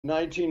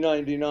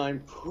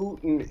1999,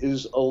 Putin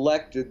is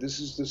elected. This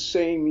is the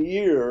same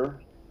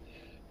year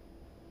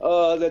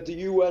that the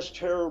U.S.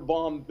 terror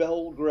bombed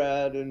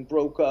Belgrade and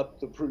broke up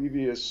the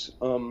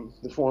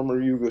the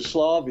former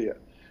Yugoslavia.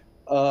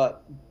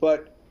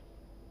 But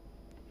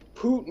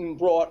Putin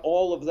brought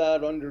all of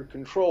that under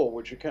control,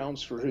 which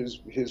accounts for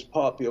his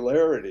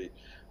popularity.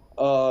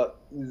 He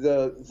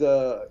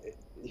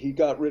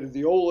got rid of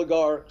the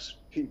oligarchs.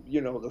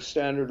 The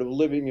standard of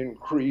living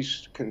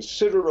increased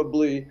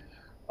considerably.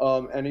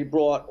 And he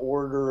brought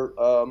order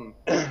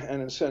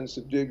and a sense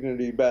of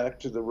dignity back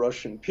to the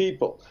Russian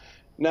people.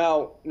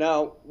 Now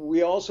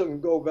we also can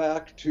go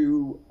back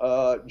to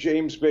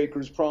James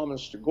Baker's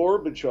promise to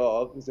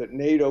Gorbachev that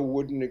NATO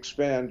wouldn't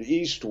expand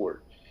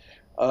eastward.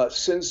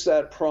 Since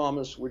that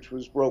promise, which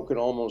was broken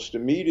almost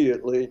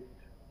immediately,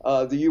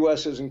 the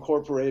U.S. has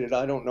incorporated,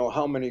 I don't know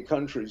how many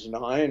countries,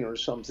 9 or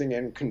something,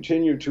 and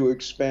continue to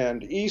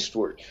expand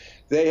eastward.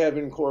 They have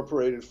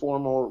incorporated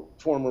former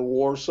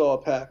Warsaw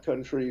Pact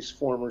countries,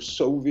 former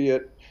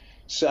Soviet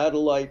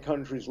satellite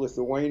countries,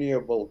 Lithuania,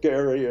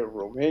 Bulgaria,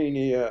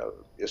 Romania,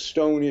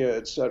 Estonia,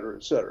 et cetera,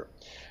 et cetera.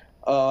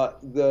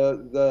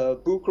 The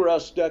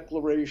Bucharest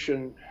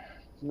Declaration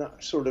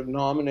sort of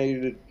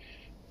nominated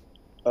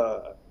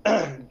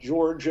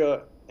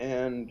Georgia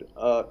and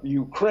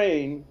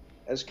Ukraine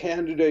as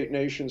candidate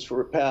nations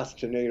for a path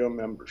to NATO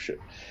membership.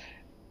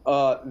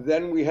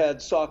 Then we had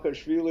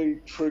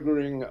Saakashvili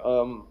triggering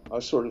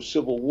a sort of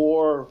civil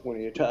war when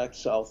he attacked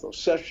South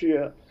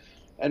Ossetia,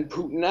 and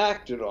Putin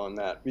acted on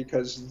that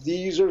because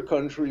these are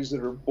countries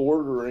that are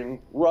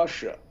bordering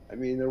Russia. I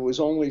mean, there was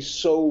only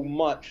so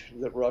much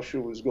that Russia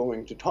was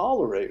going to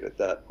tolerate at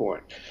that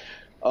point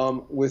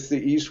with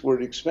the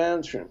eastward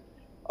expansion.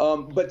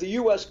 But the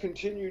U.S.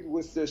 continued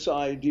with this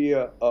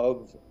idea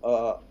of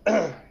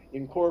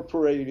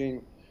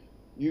incorporating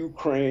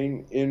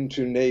Ukraine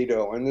into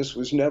NATO, and this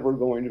was never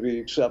going to be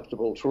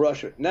acceptable to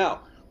Russia.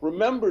 Now,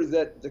 remember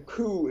that the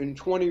coup in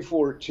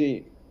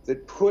 2014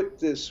 that put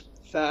this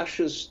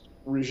fascist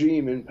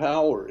regime in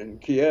power in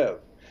Kiev,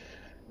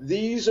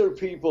 these are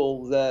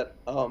people that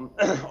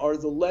are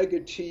the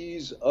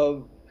legatees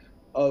of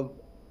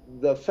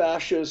the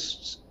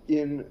fascists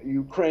in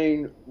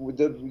Ukraine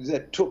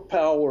that took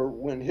power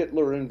when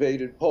Hitler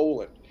invaded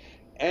Poland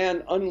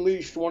and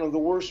unleashed one of the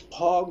worst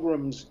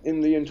pogroms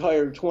in the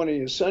entire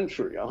 20th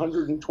century.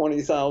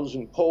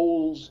 120,000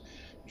 Poles,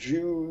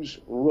 Jews,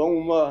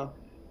 Roma,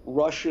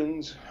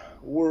 Russians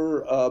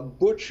were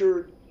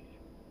butchered,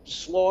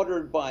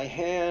 slaughtered by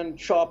hand,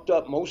 chopped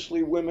up,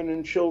 mostly women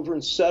and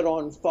children, set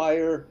on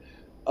fire.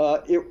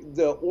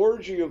 The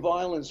orgy of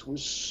violence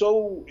was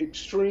so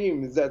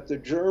extreme that the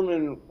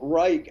German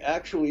Reich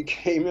actually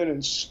came in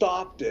and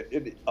stopped it.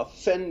 It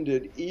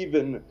offended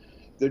even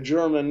the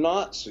German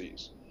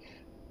Nazis.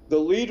 The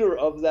leader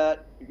of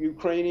that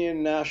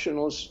Ukrainian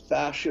nationalist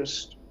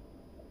fascist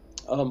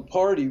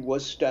party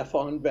was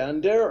Stefan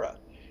Bandera.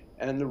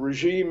 And the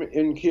regime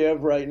in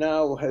Kiev right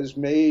now has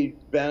made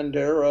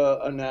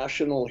Bandera a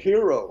national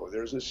hero.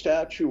 There's a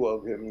statue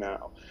of him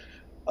now.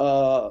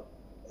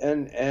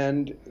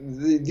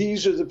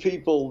 These are the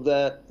people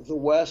that the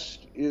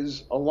West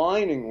is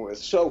aligning with.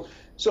 So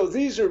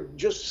these are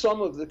just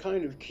some of the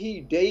kind of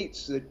key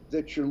dates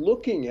that you're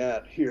looking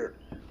at here.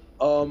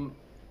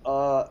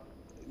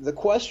 The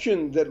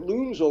question that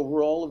looms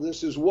over all of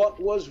this is, what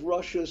was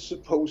Russia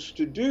supposed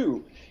to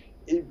do?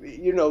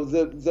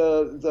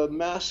 The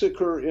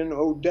massacre in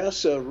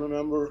Odessa,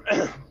 remember,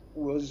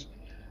 was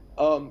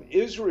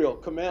Israel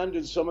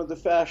commanded some of the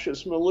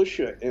fascist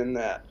militia in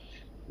that.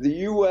 The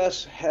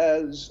U.S.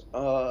 has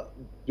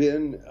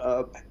been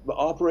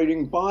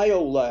operating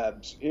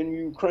biolabs in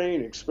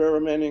Ukraine,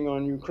 experimenting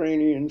on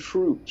Ukrainian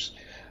troops.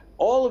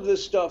 All of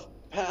this stuff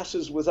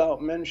passes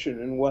without mention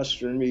in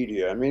Western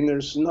media. I mean,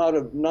 there's not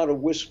a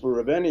whisper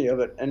of any of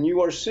it. And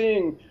you are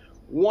seeing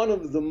one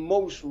of the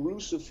most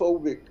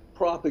Russophobic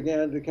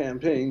propaganda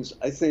campaigns,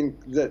 I think,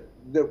 that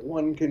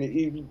one can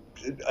even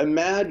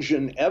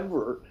imagine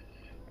ever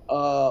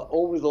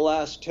over the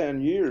last 10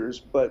 years,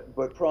 but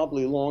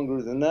probably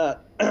longer than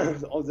that.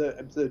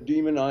 The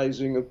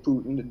demonizing of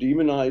Putin, the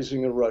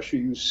demonizing of Russia.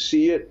 You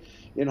see it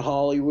in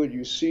Hollywood,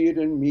 you see it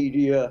in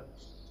media.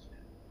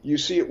 You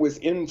see it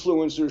with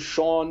influencers.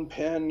 Sean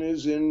Penn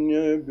is in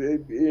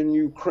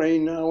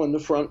Ukraine now in the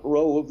front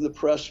row of the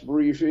press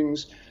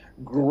briefings.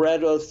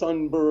 Greta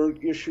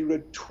Thunberg issued a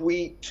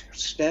tweet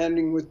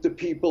standing with the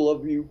people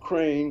of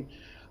Ukraine.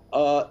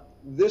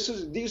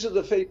 These are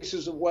the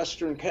faces of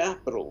Western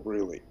capital,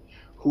 really,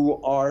 who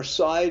are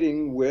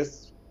siding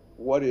with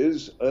what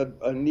is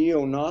a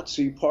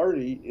neo-Nazi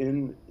party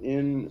in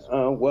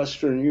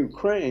Western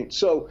Ukraine.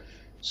 So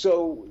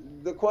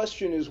the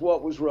question is,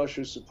 what was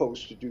Russia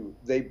supposed to do?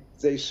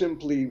 They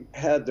simply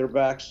had their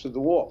backs to the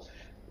wall.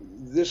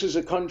 This is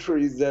a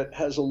country that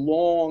has a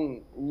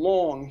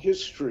long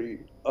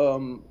history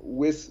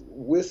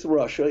with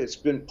Russia. It's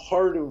been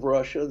part of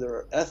Russia. There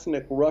are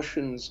ethnic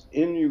Russians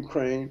in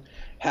Ukraine.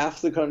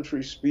 Half the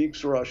country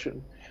speaks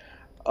Russian.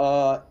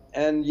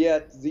 and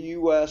yet the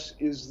U.S.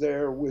 is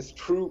there with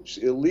troops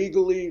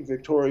illegally.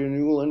 Victoria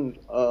Nuland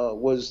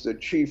was the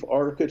chief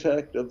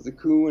architect of the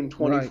coup in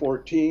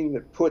 2014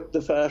 that put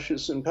the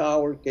fascists in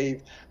power,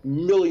 gave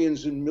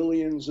millions and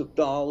millions of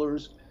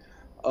dollars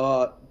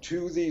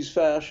to these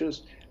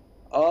fascists.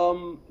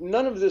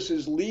 None of this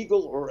is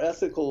legal or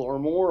ethical or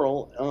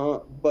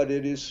moral, but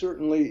it is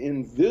certainly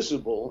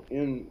invisible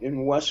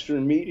in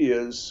Western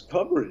media's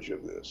coverage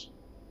of this.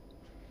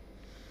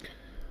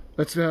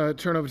 Let's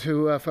turn over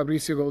to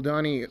Fabrizio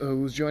Goldani,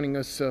 who's joining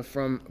us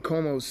from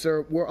Como.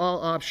 Sir, were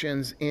all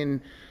options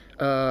in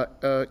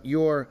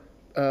your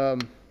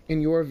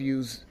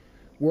views,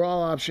 were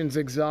all options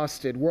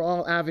exhausted? Were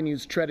all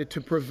avenues treaded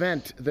to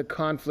prevent the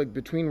conflict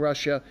between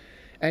Russia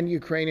and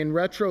Ukraine? In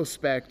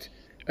retrospect,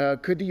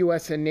 could the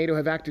U.S. and NATO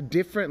have acted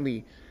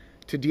differently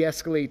to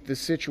de-escalate the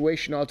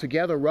situation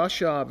altogether?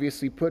 Russia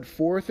obviously put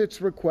forth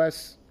its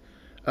requests,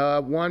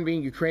 one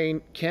being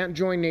Ukraine can't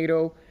join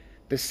NATO.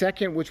 The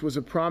second, which was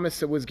a promise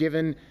that was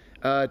given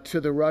to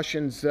the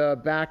Russians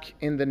back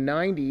in the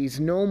 90s,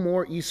 no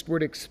more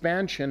eastward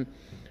expansion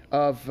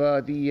of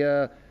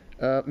the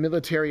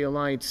military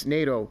alliance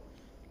NATO.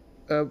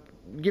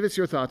 Give us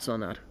your thoughts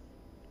on that.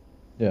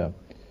 Yeah.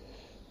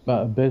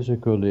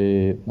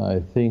 Basically,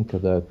 I think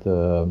that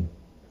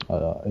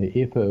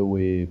if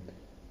we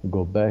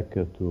go back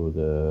to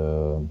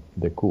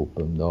the coup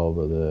of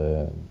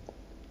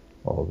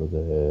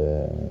the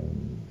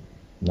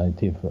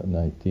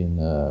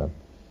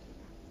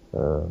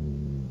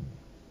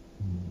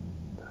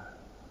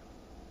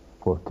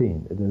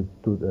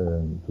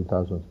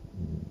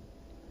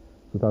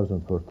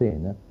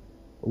 2014,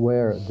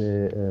 where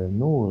the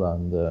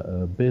Nuland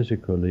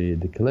basically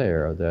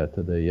declared that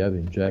they have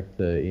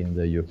injected in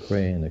the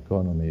Ukraine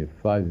economy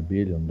 $5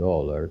 billion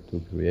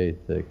to create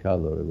a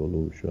color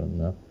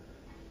revolution.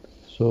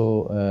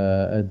 So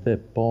at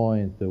that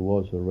point there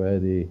was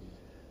already,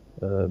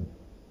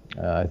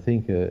 I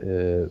think,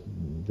 the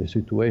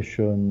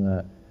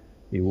situation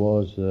it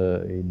was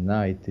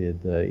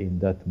ignited in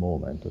that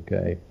moment,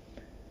 okay?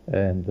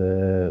 And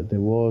there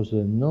was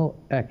no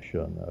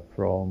action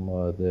from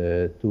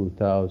the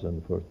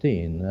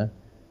 2014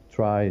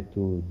 try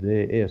to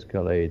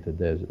de-escalate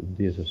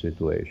this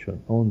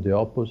situation. On the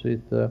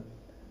opposite,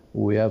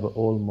 we have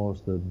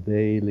almost a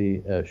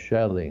daily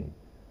shelling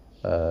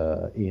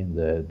in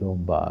the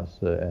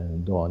Donbass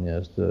and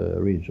Donetsk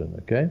region,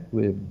 okay?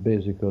 We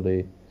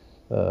basically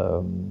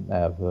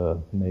have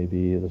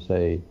maybe, let's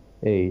say,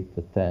 8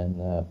 to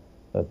 10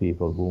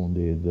 people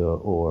wounded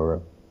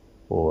or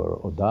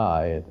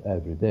died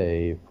every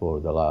day for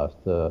the last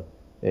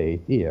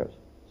 8 years.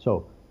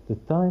 So the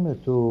time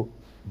to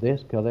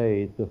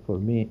de-escalate for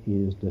me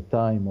is the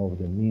time of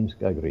the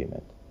Minsk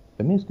agreement.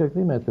 The Minsk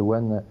agreement,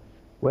 when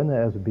it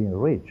has been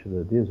reached,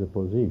 this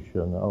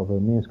position of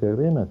a Minsk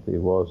agreement, it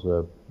was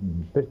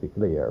pretty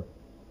clear.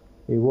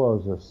 It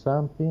was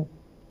something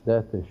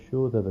that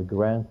should have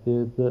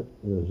granted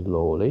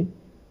slowly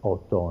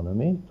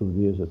autonomy to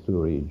these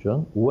two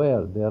regions,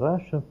 where the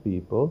Russian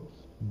people,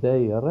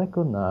 they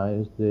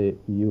recognize the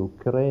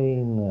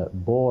Ukraine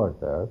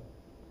border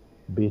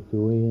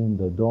between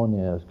the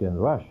Donetsk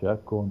and Russia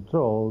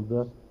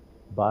controlled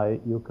by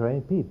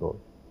Ukraine people.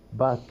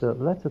 But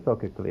let's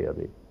talk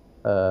clearly.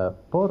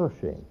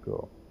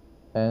 Poroshenko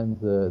and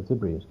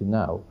Zelensky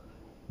now,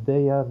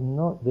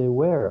 they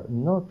were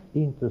not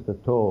interested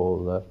at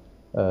all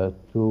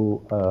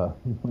to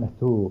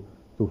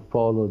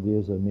follow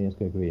this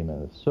Minsk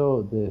agreement.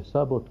 So the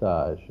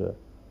sabotage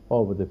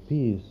of the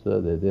peace,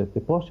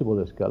 the possible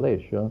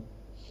escalation,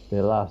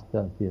 they last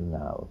until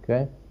now,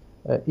 okay?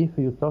 If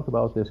you talk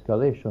about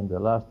escalation the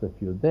last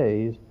few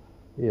days,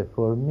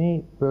 for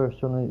me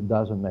personally it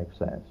doesn't make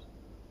sense,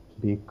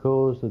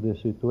 because the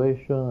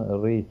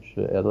situation reached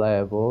a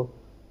level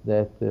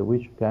that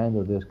which kind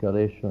of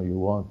escalation you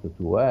want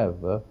to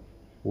have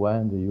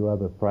when you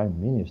have a prime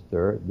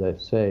minister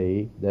that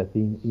say that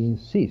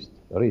insist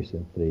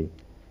recently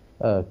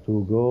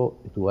to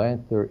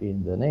enter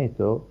in the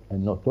NATO,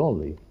 and not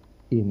only,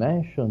 he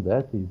mentioned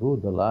that he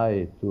would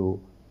like to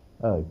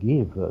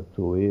give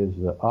to his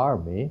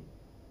army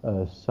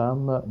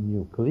some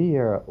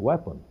nuclear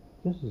weapon.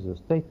 This is a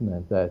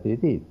statement that he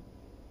did.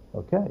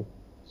 Okay,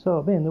 so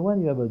I mean, when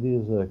you have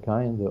this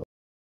kind of,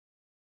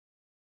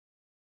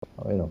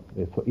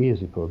 it's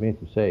easy for me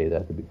to say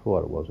that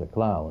before it was a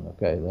clown.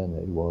 Okay, then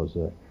it was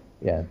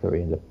enter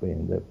in the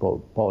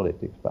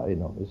politics, but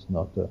it's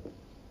not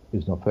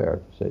fair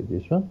to say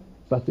this one.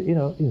 But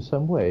in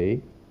some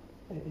way,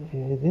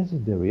 this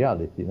is the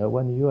reality.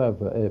 When you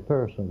have a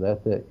person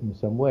that in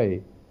some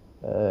way,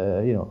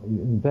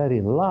 in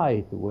very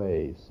light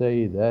way,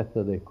 say that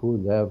they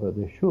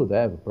should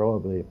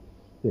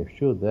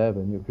have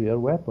a nuclear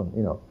weapon.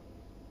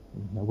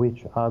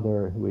 Which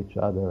other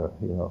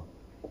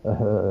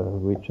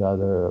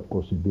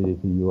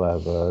possibility you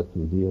have to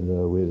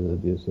deal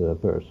with this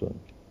person?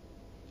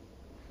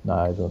 No,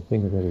 I don't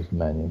think there is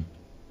many.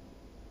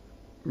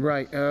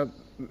 Right.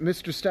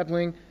 Mr.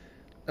 Steppling,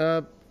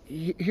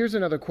 here's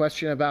another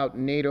question about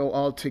NATO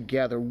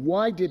altogether.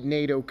 Why did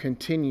NATO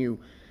continue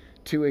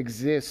to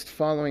exist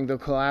following the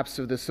collapse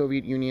of the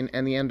Soviet Union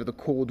and the end of the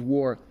Cold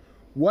War.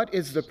 What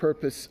is the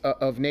purpose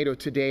of NATO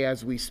today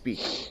as we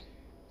speak?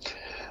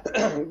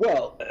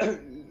 Well,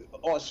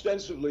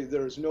 ostensibly,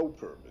 there is no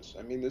purpose.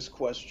 I mean, this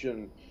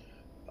question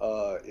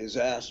is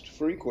asked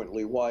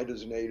frequently. Why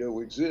does NATO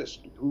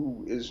exist?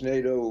 Who is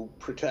NATO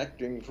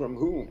protecting from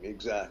whom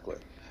exactly?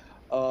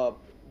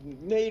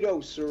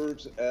 NATO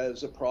serves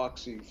as a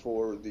proxy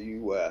for the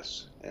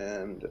U.S.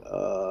 and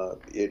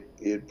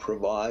it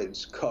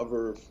provides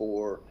cover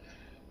for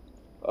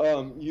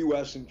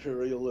U.S.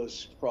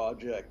 imperialist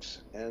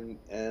projects, and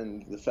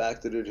the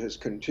fact that it has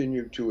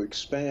continued to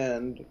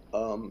expand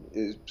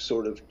is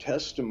sort of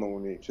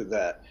testimony to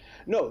that.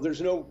 No,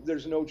 there's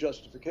no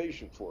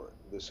justification for it.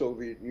 The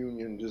Soviet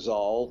Union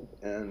dissolved,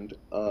 and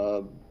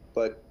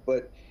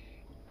but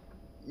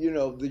you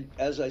know,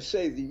 as I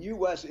say, the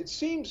U.S., it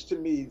seems to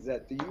me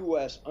that the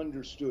U.S.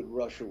 understood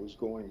Russia was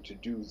going to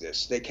do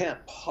this. They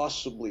can't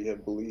possibly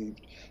have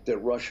believed that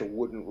Russia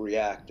wouldn't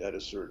react at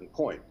a certain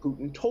point.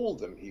 Putin told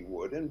them he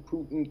would, and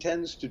Putin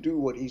tends to do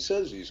what he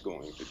says he's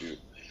going to do.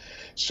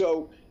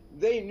 So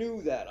they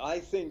knew that. I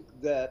think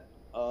that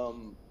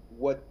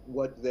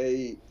what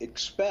they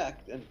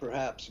expect and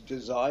perhaps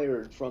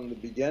desired from the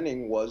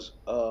beginning was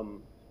an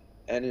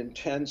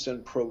intense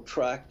and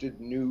protracted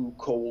new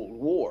Cold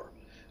War.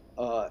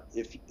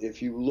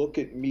 If you look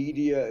at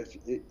media,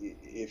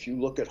 if you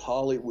look at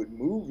Hollywood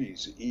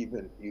movies,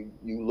 even you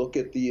look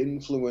at the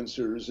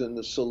influencers and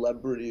the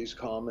celebrities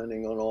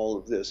commenting on all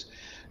of this,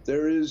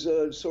 there is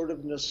a sort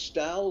of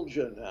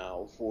nostalgia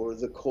now for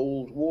the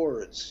Cold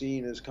War. It's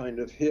seen as kind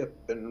of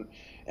hip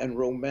and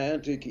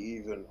romantic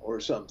even, or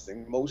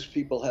something. Most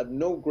people have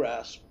no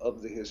grasp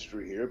of the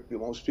history here.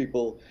 Most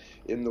people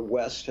in the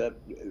West have,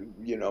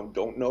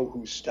 don't know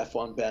who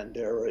Stefan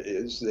Bandera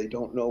is. They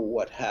don't know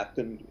what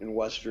happened in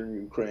Western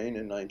Ukraine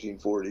in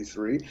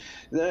 1943,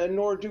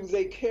 nor do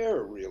they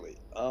care, really.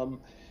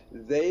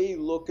 They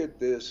look at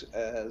this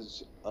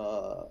as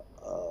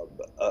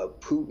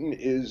Putin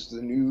is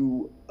the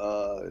new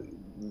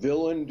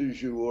villain du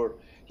jour.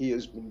 He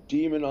has been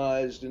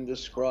demonized and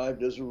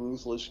described as a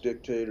ruthless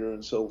dictator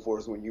and so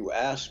forth. When you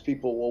ask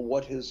people, well,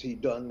 what has he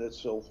done that's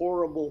so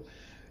horrible?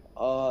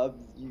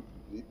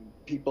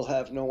 People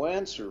have no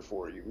answer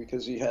for you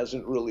because he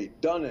hasn't really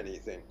done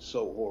anything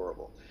so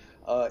horrible.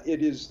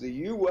 It is the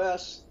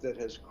U.S. that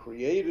has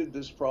created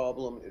this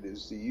problem. It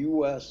is the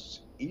U.S.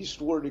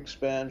 eastward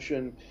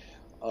expansion,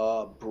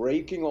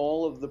 breaking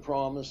all of the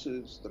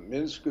promises, the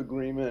Minsk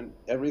agreement,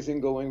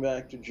 everything going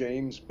back to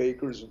James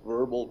Baker's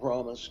verbal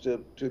promise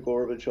to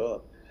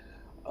Gorbachev.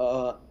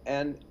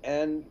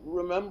 And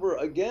remember,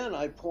 again,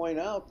 I point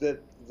out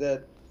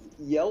that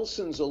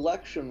Yeltsin's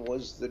election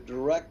was the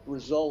direct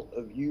result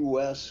of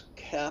U.S.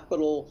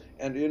 capital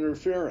and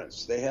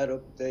interference. They had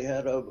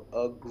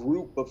a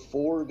group of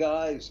 4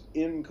 guys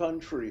in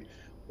country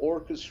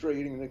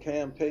orchestrating the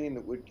campaign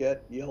that would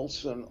get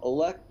Yeltsin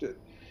elected.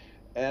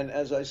 And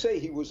as I say,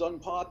 he was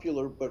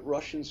unpopular, but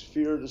Russians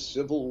feared a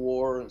civil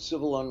war and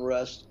civil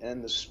unrest,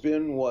 and the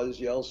spin was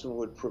Yeltsin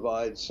would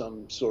provide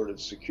some sort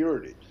of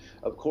security.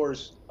 Of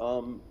course,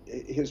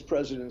 his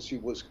presidency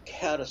was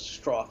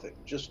catastrophic,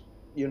 just,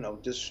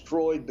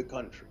 destroyed the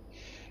country.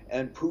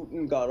 And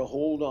Putin got a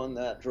hold on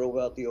that, drove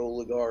out the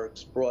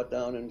oligarchs, brought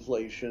down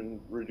inflation,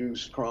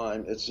 reduced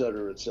crime, et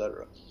cetera, et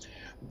cetera.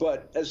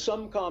 But as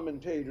some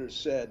commentators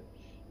said,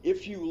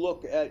 if you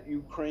look at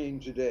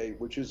Ukraine today,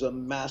 which is a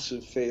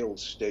massive failed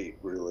state,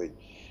 really,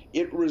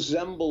 it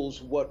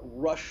resembles what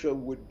Russia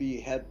would be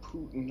had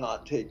Putin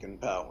not taken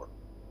power.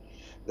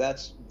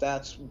 That's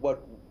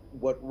what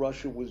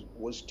Russia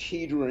was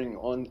teetering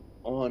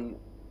on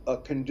a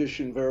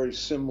condition very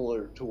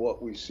similar to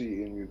what we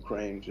see in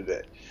Ukraine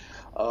today.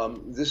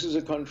 This is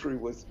a country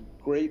with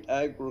great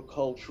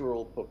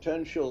agricultural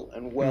potential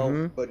and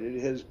wealth, but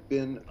it has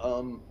been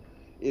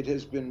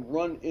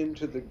run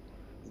into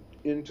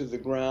the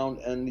ground,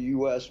 and the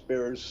U.S.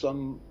 bears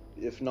some,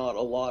 if not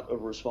a lot,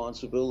 of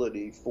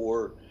responsibility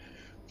for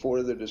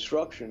the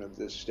destruction of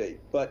this state.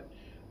 But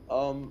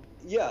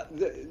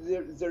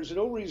there's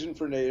no reason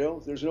for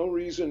NATO. There's no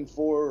reason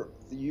for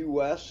the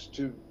U.S.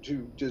 to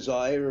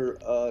desire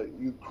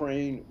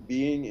Ukraine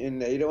being in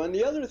NATO. And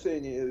the other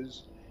thing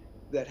is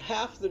that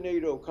half the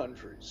NATO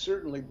countries,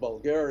 certainly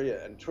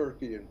Bulgaria and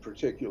Turkey in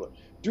particular,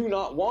 do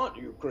not want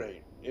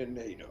Ukraine in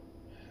NATO.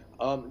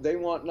 They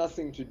want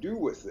nothing to do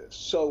with this.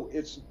 So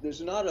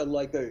there's not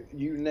a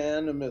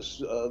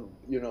unanimous,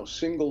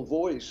 single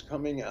voice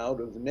coming out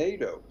of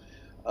NATO.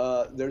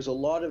 There's a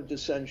lot of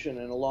dissension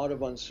and a lot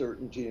of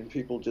uncertainty, and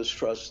people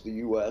distrust the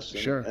U.S.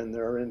 and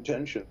their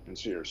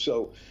intentions here.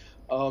 So,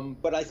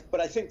 but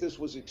I think this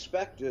was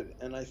expected,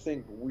 and I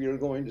think we are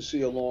going to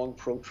see a long,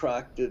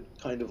 protracted,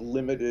 kind of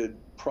limited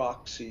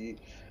proxy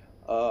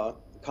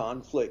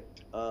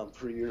conflict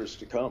for years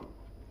to come.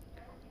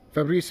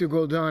 Fabrizio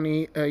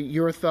Goldani,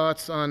 your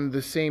thoughts on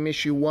the same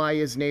issue? Why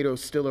is NATO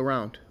still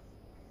around?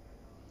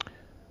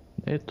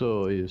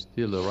 NATO is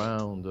still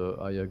around.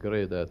 I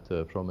agree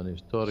that from an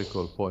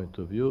historical point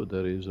of view,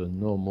 there is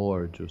no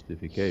more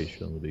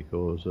justification,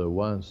 because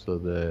once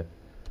the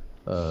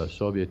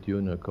Soviet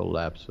Union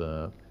collapse,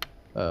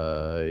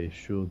 it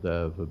should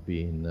have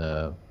been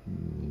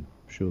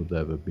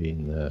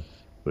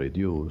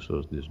reduced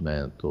or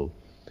dismantled.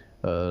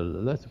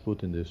 Let's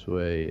put it this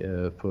way.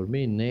 For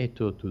me,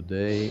 NATO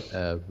today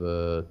have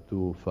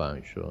two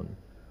functions.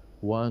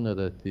 One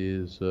that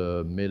is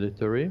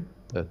military,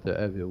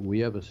 that we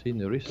have seen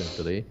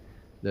recently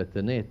that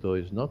the NATO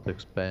is not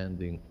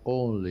expanding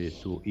only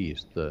to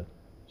east.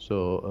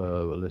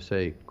 So let's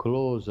say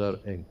closer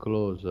and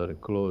closer and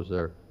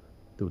closer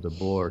to the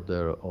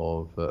border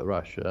of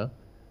Russia,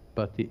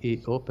 but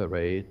it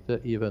operates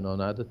even on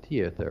other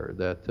theater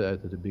that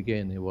at the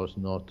beginning was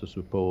not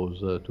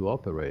supposed to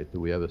operate.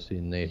 We have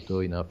seen NATO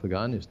in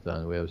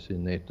Afghanistan. We have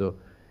seen NATO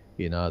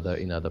in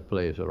other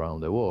places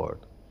around the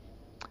world.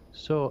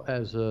 So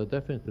has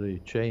definitely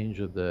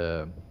changed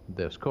the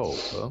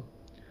scope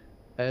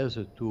as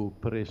to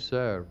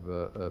preserve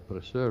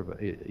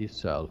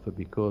itself,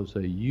 because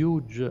a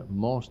huge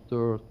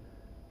monster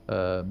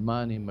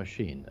money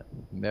machine.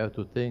 We have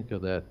to think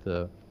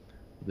that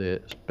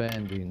the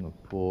spending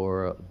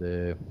for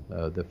the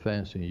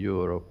defense in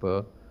Europe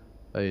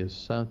is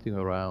something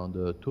around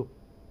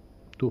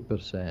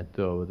 2%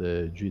 of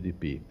the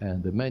GDP,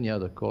 and many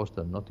other costs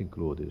are not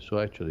included. So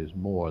actually it's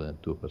more than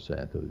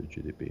 2% of the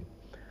GDP.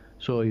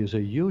 So it's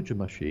a huge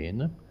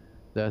machine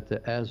that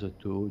has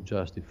to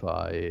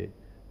justify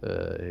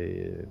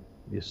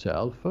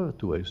itself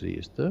to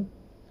exist.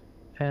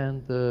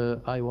 And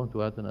I want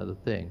to add another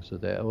thing. So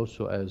that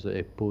also has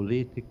a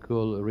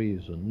political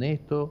reason.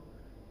 NATO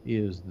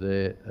is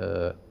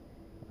the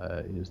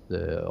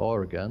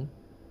organ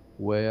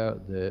where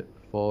the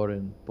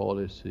foreign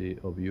policy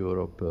of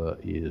Europe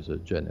is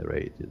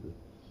generated.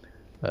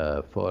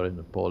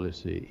 Foreign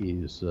policy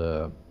is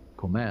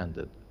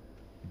commanded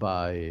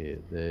by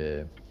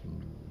the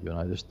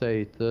United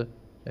States,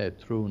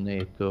 through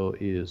NATO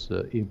is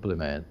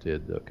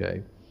implemented,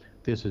 okay?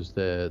 This is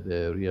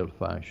the real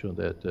function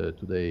that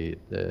today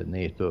the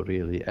NATO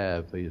really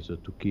have, is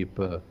to keep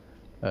the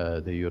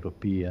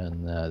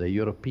European, not the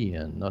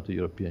European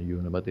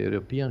Union, but the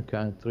European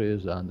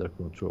countries under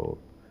control.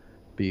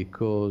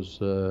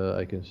 Because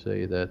I can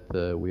say that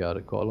we are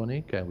a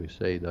colony. Can we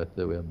say that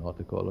we are not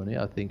a colony?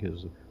 I think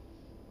is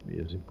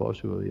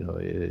impossible. You know,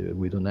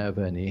 we don't have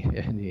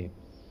any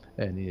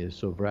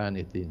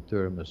sovereignty in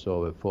terms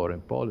of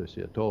foreign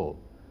policy at all.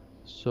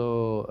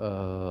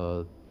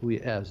 So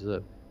we, as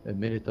a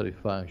military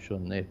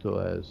function, NATO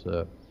has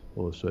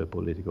also a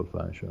political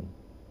function.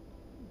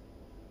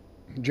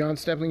 John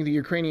Steppling, the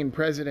Ukrainian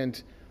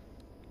president,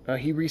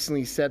 he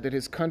recently said that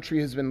his country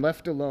has been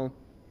left alone.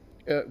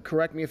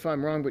 Correct me if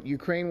I'm wrong, but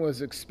Ukraine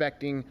was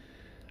expecting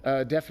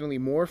definitely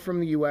more from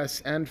the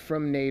U.S. and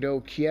from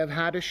NATO. Kiev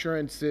had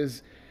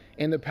assurances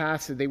in the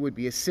past that they would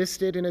be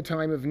assisted in a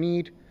time of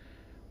need.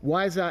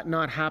 Why is that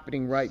not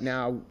happening right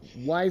now?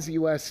 Why is the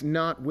U.S.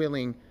 not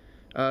willing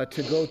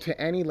to go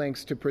to any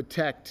lengths to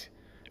protect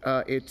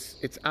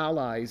its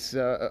allies?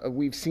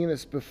 We've seen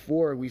this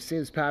before. We've seen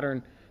this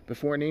pattern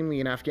before,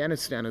 namely in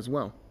Afghanistan as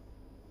well.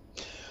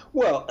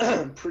 Well,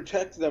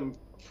 protect them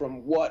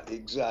from what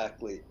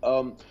exactly?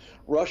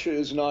 Russia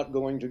is not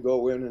going to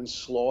go in and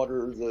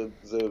slaughter the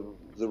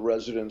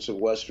residents of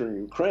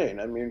Western Ukraine.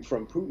 I mean,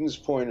 from Putin's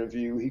point of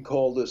view, he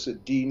called this a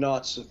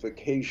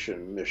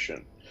denazification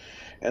mission.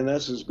 And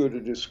that's as good a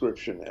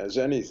description as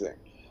anything.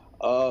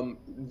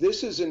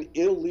 This is an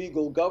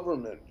illegal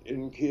government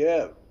in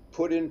Kiev,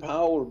 put in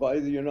power by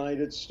the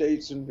United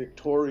States and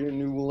Victoria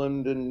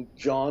Nuland and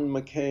John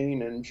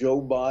McCain and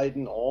Joe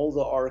Biden, all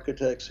the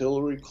architects,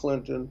 Hillary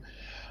Clinton,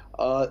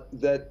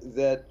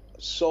 that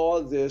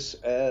saw this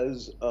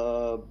as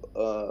a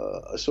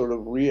sort of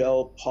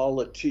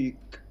realpolitik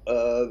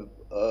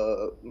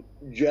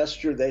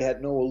gesture. They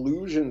had no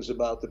illusions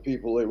about the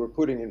people they were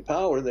putting in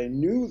power. They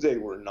knew they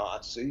were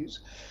Nazis.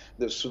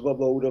 The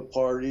Svoboda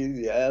Party,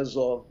 the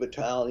Azov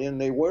Battalion,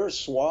 they wear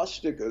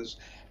swastikas.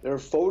 There are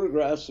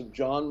photographs of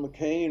John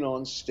McCain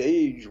on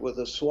stage with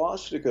a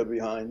swastika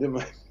behind him.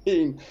 I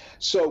mean,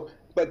 so,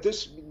 but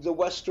the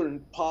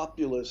Western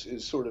populace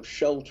is sort of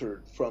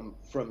sheltered from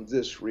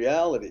this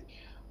reality.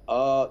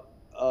 The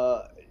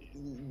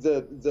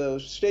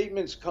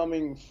statements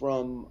coming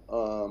from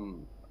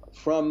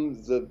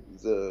the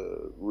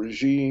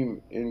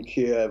regime in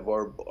Kiev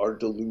are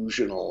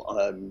delusional,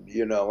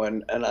 you know,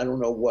 and I don't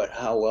know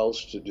how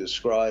else to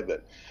describe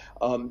it.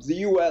 The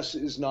U.S.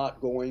 is not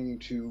going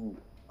to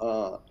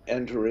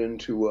enter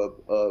into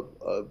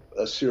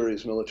a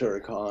serious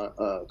military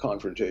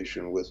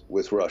confrontation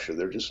with Russia.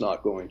 They're just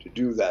not going to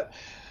do that.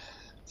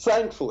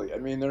 Thankfully, I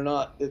mean, they're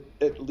not.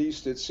 At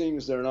least it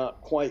seems they're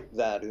not quite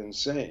that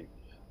insane.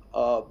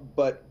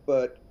 But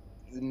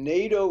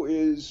NATO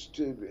is,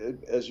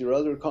 as your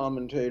other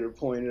commentator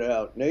pointed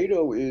out,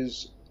 NATO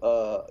is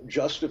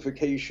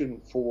justification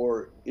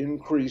for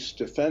increased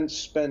defense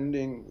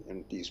spending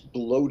and these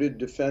bloated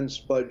defense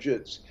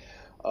budgets.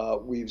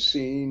 We've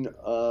seen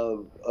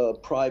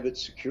private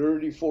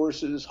security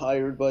forces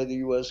hired by the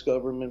U.S.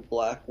 government,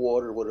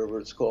 Blackwater, whatever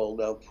it's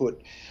called,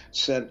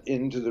 sent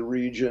into the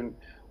region.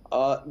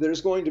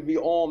 there's going to be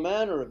all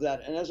manner of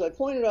that. And as I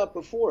pointed out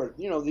before,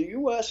 you know, the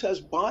U.S.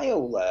 has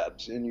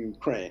biolabs in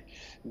Ukraine.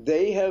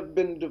 They have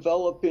been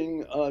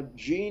developing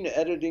gene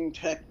editing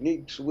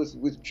techniques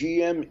with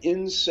GM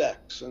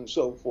insects and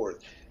so forth.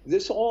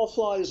 This all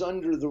flies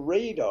under the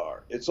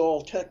radar. It's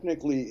all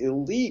technically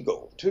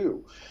illegal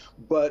too,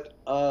 but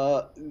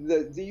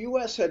the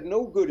U.S. had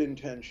no good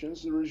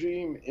intentions. The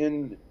regime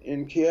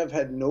in Kiev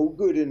had no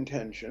good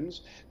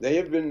intentions. They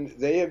have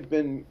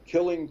been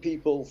killing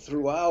people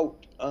throughout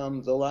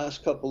the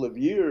last couple of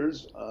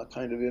years,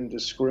 kind of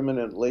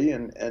indiscriminately,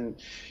 and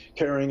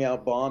carrying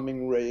out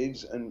bombing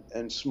raids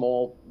and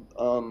small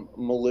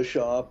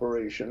militia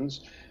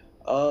operations.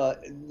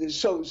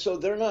 So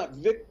they're not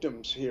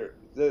victims here.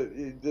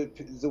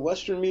 The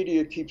Western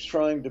media keeps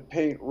trying to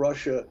paint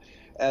Russia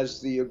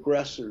as the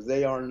aggressor.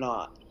 They are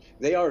not.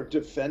 They are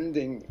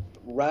defending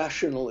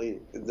rationally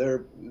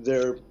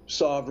their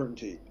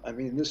sovereignty. I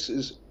mean, this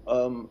is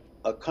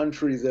a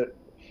country that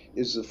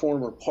is the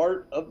former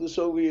part of the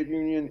Soviet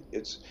Union.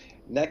 It's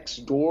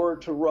next door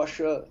to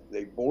Russia.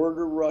 They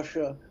border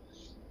Russia,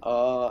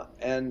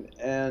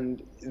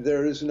 and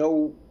there was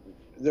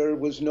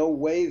no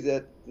way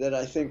that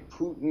I think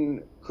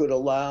Putin could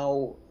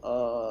allow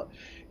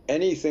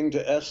anything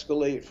to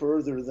escalate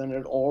further than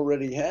it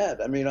already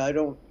had. I mean, I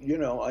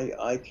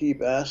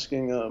keep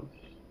asking a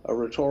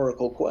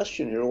rhetorical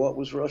question here. What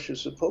was Russia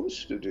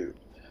supposed to do?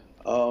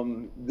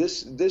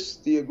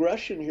 The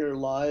aggression here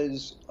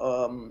lies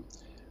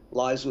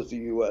with the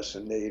U.S.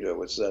 and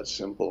NATO. It's that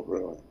simple,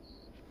 really.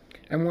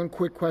 And one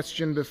quick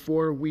question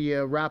before we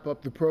wrap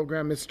up the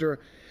program, Mr.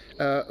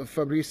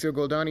 Fabrizio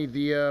Goldani,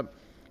 the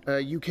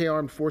UK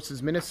Armed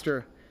Forces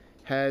Minister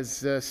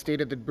has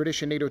stated that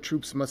British and NATO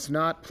troops must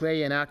not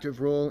play an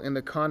active role in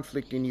the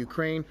conflict in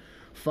Ukraine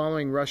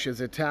following Russia's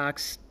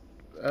attacks.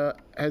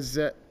 Has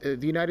the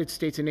United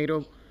States and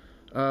NATO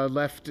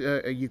left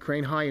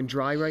Ukraine high and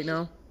dry right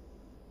now?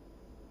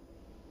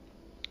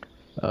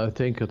 I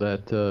think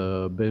that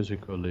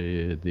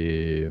basically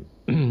the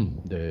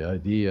the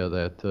idea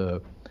that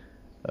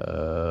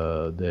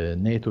the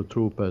NATO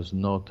troop has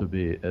not to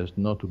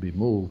be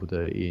moved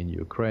in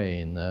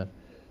Ukraine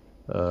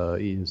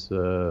is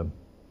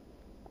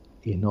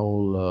in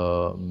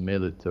all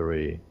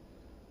military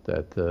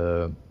that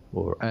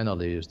or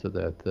analysts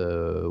that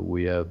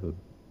we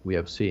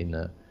have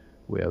seen.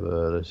 We have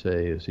let's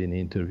say seen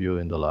interview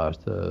in the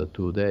last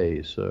 2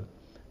 days.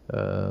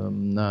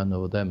 None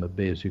of them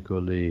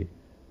basically.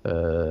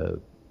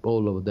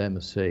 All of them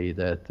say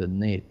that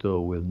NATO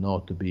will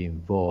not be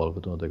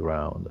involved on the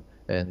ground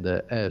and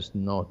has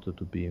not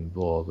to be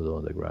involved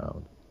on the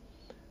ground.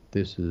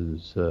 This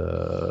is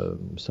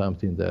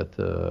something that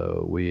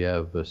we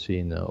have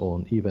seen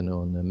even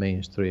on the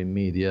mainstream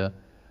media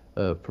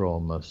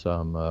from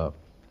some high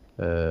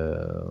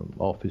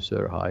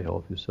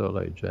officer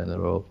like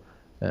general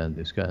and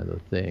these kind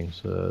of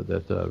things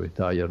that are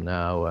retired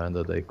now, and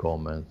they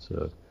comment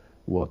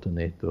what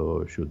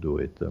NATO should do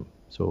it.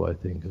 So I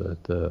think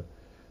that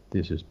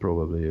this is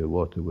probably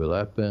what will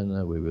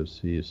happen. We will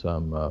see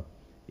some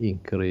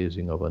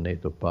increasing of a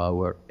NATO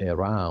power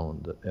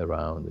around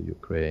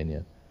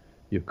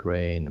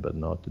Ukraine, but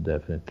not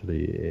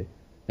definitely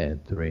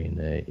entering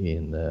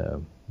in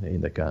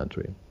the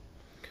country.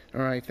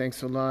 All right,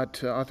 thanks a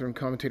lot. Author and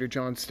commentator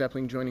John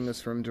Steppling joining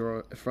us from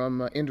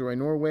Inderøy,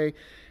 Norway,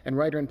 and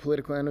writer and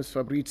political analyst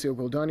Fabrizio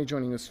Goldani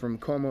joining us from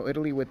Como,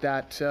 Italy. With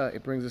that,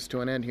 it brings us to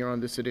an end here on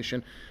this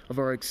edition of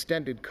our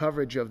extended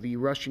coverage of the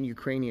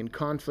Russian-Ukrainian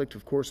conflict.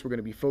 Of course, we're going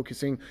to be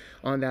focusing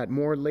on that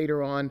more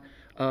later on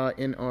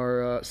in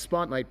our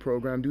Spotlight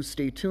program. Do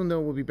stay tuned,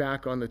 though. We'll be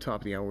back on the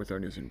top of the hour with our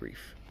news in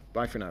brief.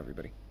 Bye for now,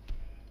 everybody.